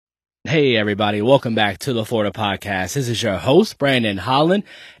Hey everybody, welcome back to the Florida Podcast. This is your host, Brandon Holland.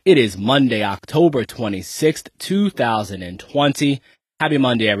 It is Monday, October 26th, 2020. Happy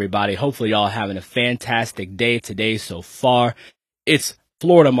Monday, everybody. Hopefully y'all having a fantastic day today so far. It's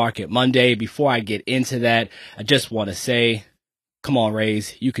Florida Market Monday. Before I get into that, I just want to say, come on,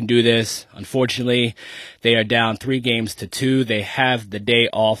 Rays, you can do this. Unfortunately, they are down 3-2. They have the day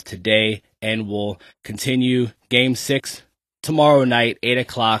off today and will continue Game 6 tomorrow night, 8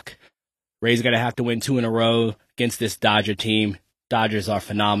 o'clock. Rays are going to have to win 2 in a row against this Dodger team. Dodgers are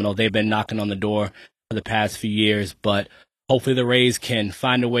phenomenal. They've been knocking on the door for the past few years, but hopefully the Rays can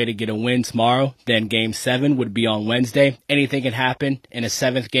find a way to get a win tomorrow. Then Game 7 would be on Wednesday. Anything can happen in a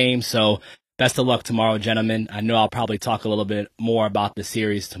 7th game, so best of luck tomorrow, gentlemen. I know I'll probably talk a little bit more about the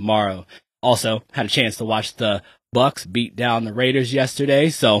series tomorrow. Also, had a chance to watch the Bucks beat down the Raiders yesterday,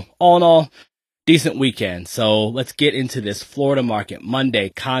 so all in all, decent weekend. So let's get into this Florida Market Monday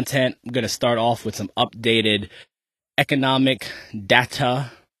content. I'm going to start off with some updated economic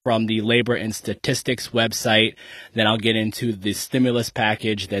data from the Labor and Statistics website. Then I'll get into the stimulus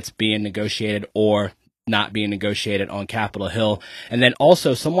package that's being negotiated or not being negotiated on Capitol Hill. And then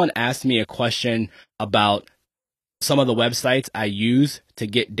also someone asked me a question about some of the websites I use to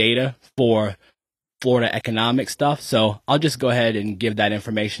get data for Florida economic stuff. So I'll just go ahead and give that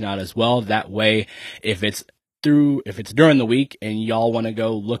information out as well. That way, if it's during the week and y'all want to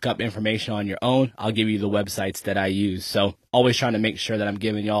go look up information on your own, I'll give you the websites that I use. So always trying to make sure that I'm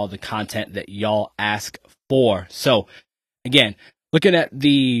giving y'all the content that y'all ask for. So again, looking at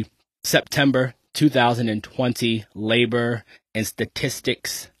the September 2020 labor and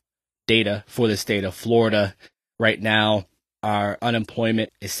statistics data for the state of Florida right now, our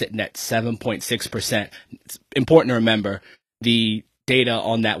unemployment is sitting at 7.6%. It's important to remember the data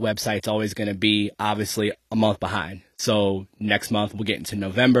on that website is always going to be obviously a month behind. So next month we'll get into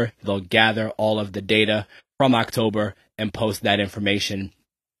November. They'll gather all of the data from October and post that information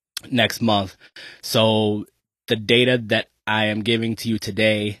next month. So the data that I am giving to you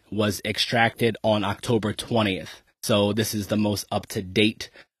today was extracted on October 20th. So this is the most up to date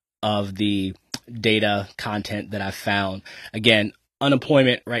of the data content that I found. Again,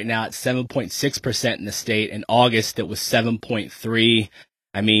 unemployment right now at 7.6% in the state. In August, it was 7.3.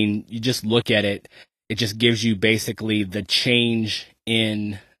 I mean, you just look at it, it just gives you basically the change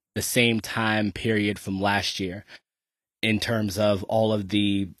in the same time period from last year in terms of all of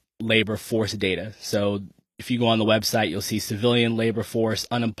the labor force data. So if you go on the website, you'll see civilian labor force,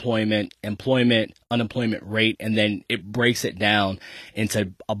 unemployment, employment, unemployment rate, and then it breaks it down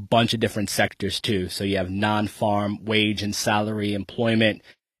into a bunch of different sectors too. So you have non-farm wage and salary employment,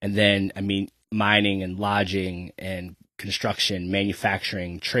 and then, mining and lodging and construction,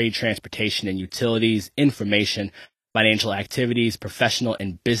 manufacturing, trade, transportation, and utilities, information, financial activities, professional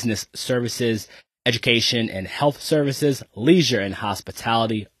and business services, education and health services, leisure and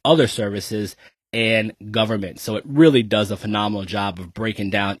hospitality, other services, and government. So it really does a phenomenal job of breaking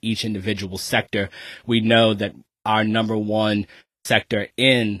down each individual sector. We know that our number one sector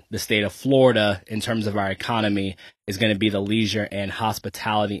in the state of Florida in terms of our economy is going to be the leisure and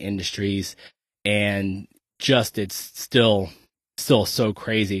hospitality industries. And just it's still so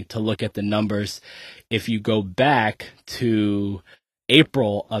crazy to look at the numbers. If you go back to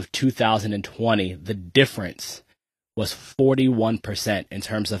April of 2020, the difference was 41% in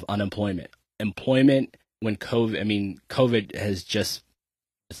terms of unemployment. Employment when COVID has just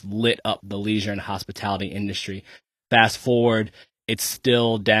lit up the leisure and hospitality industry. Fast forward, it's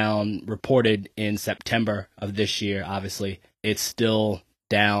still down, reported in September of this year, obviously. It's still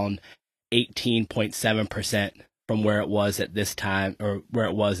down 18.7% from where it was at this time, or where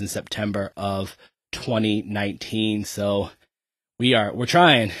it was in September of 2019. So we're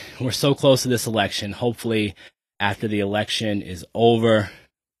trying. We're so close to this election. Hopefully, after the election is over,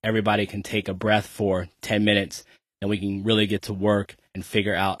 everybody can take a breath for 10 minutes and we can really get to work and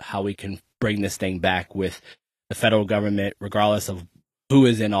figure out how we can bring this thing back with the federal government, regardless of who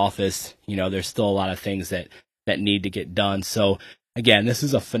is in office. You know, there's still a lot of things that need to get done. So again, this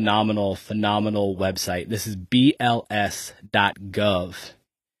is a phenomenal website. This is bls.gov.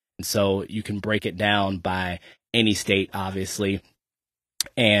 And so you can break it down by any state, obviously,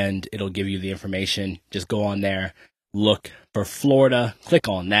 and it'll give you the information. Just go on there, look for Florida, click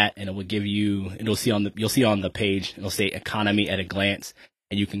on that, and it will give you, you'll see on the page, it'll say economy at a glance,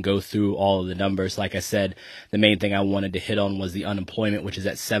 and you can go through all of the numbers. Like I said, the main thing I wanted to hit on was the unemployment, which is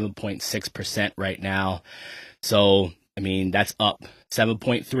at 7.6% right now. So, that's up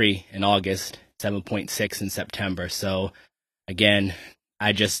 7.3 in August, 7.6 in September. So again,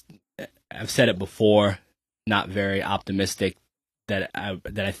 I've said it before, not very optimistic that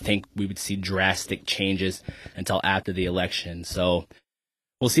I think we would see drastic changes until after the election. So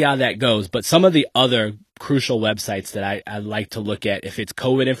we'll see how that goes. But some of the other crucial websites that I like to look at, if it's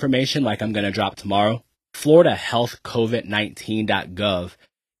COVID information, like I'm going to drop tomorrow, FloridaHealthCovid19.gov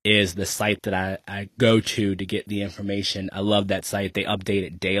is the site that I go to get the information. I love that site. They update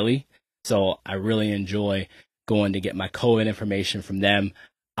it daily. So I really enjoy going to get my COVID information from them.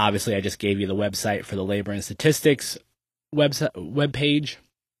 Obviously, I just gave you the website for the labor and statistics webpage.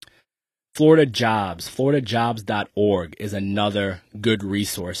 FloridaJobs.org is another good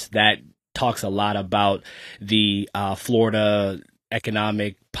resource that talks a lot about the Florida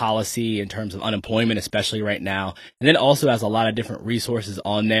economic policy in terms of unemployment, especially right now. And then also has a lot of different resources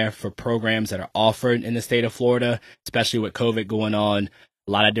on there for programs that are offered in the state of Florida, especially with COVID going on.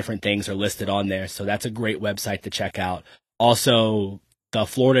 A lot of different things are listed on there. So that's a great website to check out. Also, the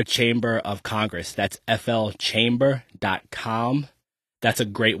Florida Chamber of Congress, that's flchamber.com. That's a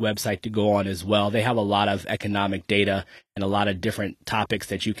great website to go on as well. They have a lot of economic data and a lot of different topics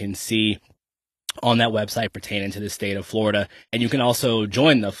that you can see on that website pertaining to the state of Florida. And you can also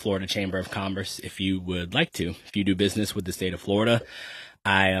join the Florida Chamber of Commerce if you would like to. If you do business with the state of Florida,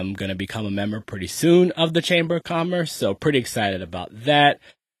 I am going to become a member pretty soon of the Chamber of Commerce, so pretty excited about that.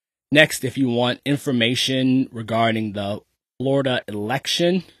 Next, if you want information regarding the Florida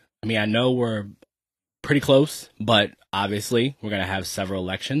election, I mean, I know we're pretty close, but obviously we're going to have several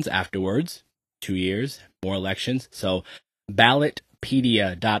elections afterwards, 2 years, more elections. So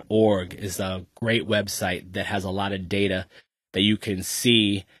ballotpedia.org is a great website that has a lot of data that you can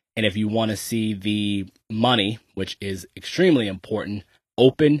see. And if you want to see the money, which is extremely important,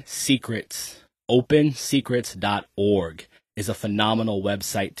 opensecrets.org is a phenomenal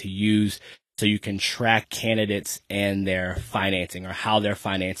website to use so you can track candidates and their financing or how they're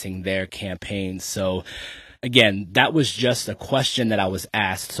financing their campaigns. So again, that was just a question that I was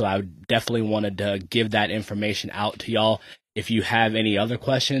asked, so I definitely wanted to give that information out to y'all. If you have any other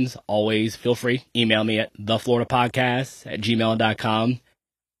questions, always feel free. Email me at thefloridapodcast@gmail.com.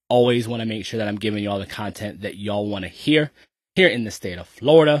 Always want to make sure that I'm giving y'all the content that y'all want to hear here in the state of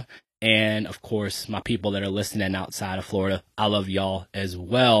Florida. And of course, my people that are listening outside of Florida, I love y'all as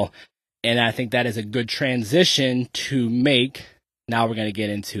well. And I think that is a good transition to make. Now we're going to get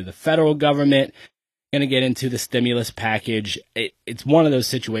into the federal government, going to get into the stimulus package. It's one of those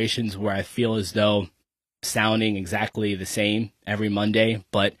situations where I feel as though sounding exactly the same every Monday,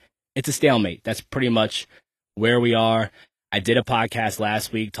 but it's a stalemate. That's pretty much where we are. I did a podcast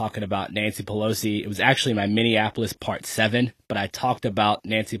last week talking about Nancy Pelosi. It was actually my Minneapolis Part 7, but I talked about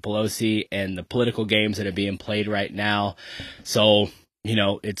Nancy Pelosi and the political games that are being played right now. So, you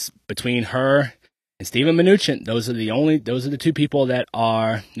know, it's between her and Steven Mnuchin. Those are the two people that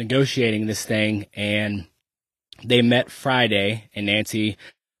are negotiating this thing. And they met Friday, and Nancy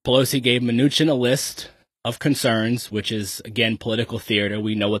Pelosi gave Mnuchin a list of concerns, which is, again, political theater.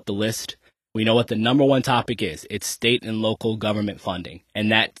 We know what the number one topic is. It's state and local government funding.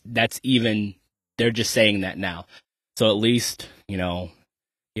 And that's even, they're just saying that now. So at least, you know,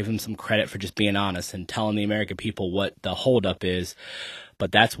 give them some credit for just being honest and telling the American people what the holdup is.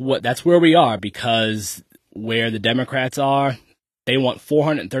 But that's where we are, because where the Democrats are, they want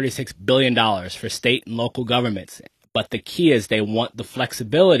 $436 billion for state and local governments. But the key is they want the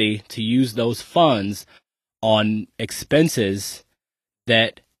flexibility to use those funds on expenses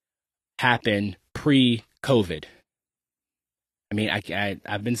that happen pre-COVID. I mean,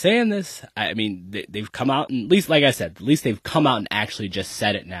 I've been saying this. I mean, they've come out, and at least, like I said, at least they've come out and actually just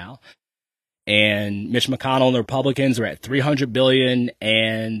said it now. And Mitch McConnell and the Republicans are at $300 billion,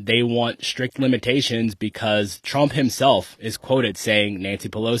 and they want strict limitations because Trump himself is quoted saying Nancy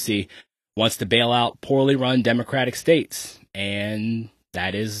Pelosi wants to bail out poorly run Democratic states. And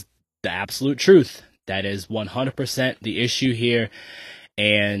that is the absolute truth. That is 100% the issue here.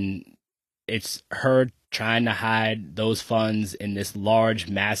 And it's her trying to hide those funds in this large,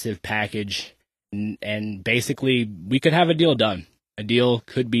 massive package. And basically, we could have a deal done. A deal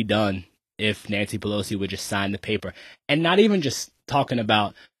could be done if Nancy Pelosi would just sign the paper. And not even just talking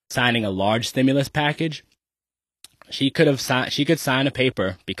about signing a large stimulus package. She could sign a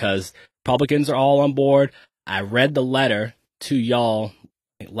paper because Republicans are all on board. I read the letter to y'all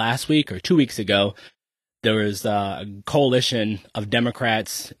last week or 2 weeks ago. There was a coalition of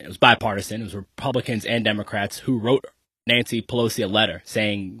Democrats. It was bipartisan. It was Republicans and Democrats who wrote Nancy Pelosi a letter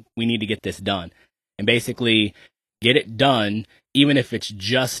saying we need to get this done and basically get it done, even if it's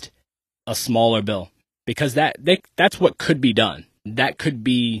just a smaller bill, because that's what could be done. That could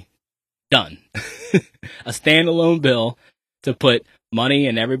be done. A standalone bill to put money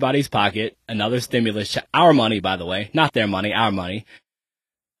in everybody's pocket, another stimulus check, our money, by the way, not their money, our money,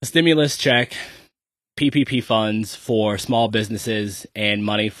 a stimulus check, PPP funds for small businesses, and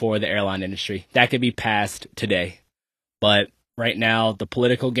money for the airline industry. That could be passed today. But right now, the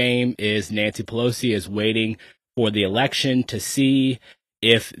political game is Nancy Pelosi is waiting for the election to see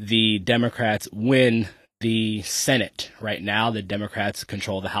if the Democrats win the Senate. Right now, the Democrats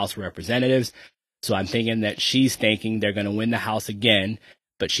control the House of Representatives. So I'm thinking that she's thinking they're going to win the House again,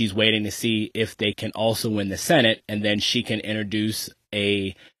 but she's waiting to see if they can also win the Senate, and then she can introduce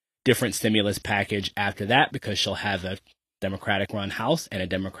a different stimulus package after that, because she'll have a Democratic-run House and a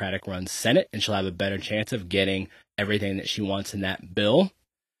Democratic-run Senate, and she'll have a better chance of getting everything that she wants in that bill,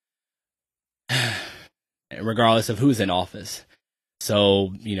 regardless of who's in office.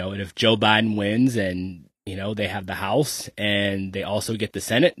 So, if Joe Biden wins and, they have the House and they also get the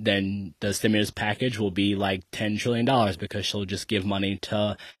Senate, then the stimulus package will be like $10 trillion, because she'll just give money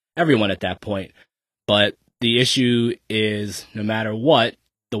to everyone at that point. But the issue is, no matter what,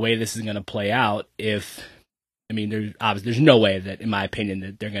 the way this is going to play out, there's no way that, in my opinion,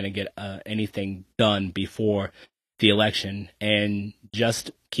 that they're going to get anything done before the election. And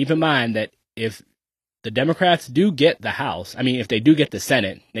just keep in mind that if the Democrats do get the House, if they do get the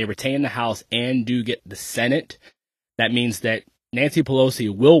Senate, they retain the House and do get the Senate, that means that Nancy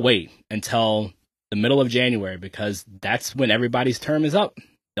Pelosi will wait until the middle of January, because that's when everybody's term is up.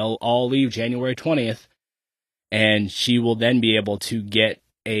 They'll all leave January 20th, and she will then be able to get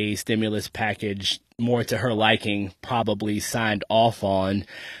a stimulus package more to her liking, probably signed off on.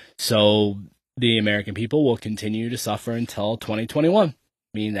 So the American people will continue to suffer until 2021.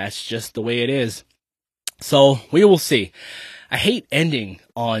 That's just the way it is. So we will see. I hate ending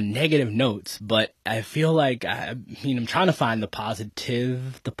on negative notes, but I feel like, I'm trying to find the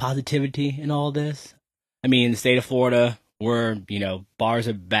positivity in all this. The state of Florida, bars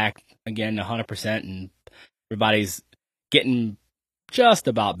are back again 100%, and everybody's getting just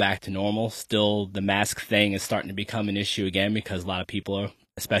about back to normal. Still, the mask thing is starting to become an issue again, because a lot of people are,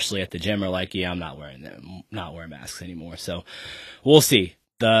 especially at the gym, are like, I'm not wearing masks anymore. So we'll see.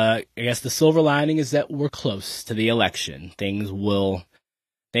 I guess the silver lining is that we're close to the election. Things will,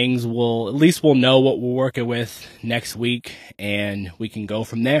 at least we'll know what we're working with next week, and we can go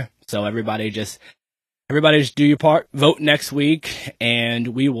from there. So everybody just do your part, vote next week, and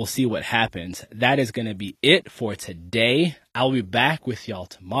we will see what happens. That is going to be it for today. I'll be back with y'all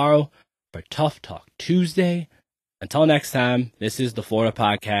tomorrow for Tough Talk Tuesday. Until next time, this is the Florida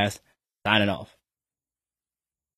Podcast, signing off.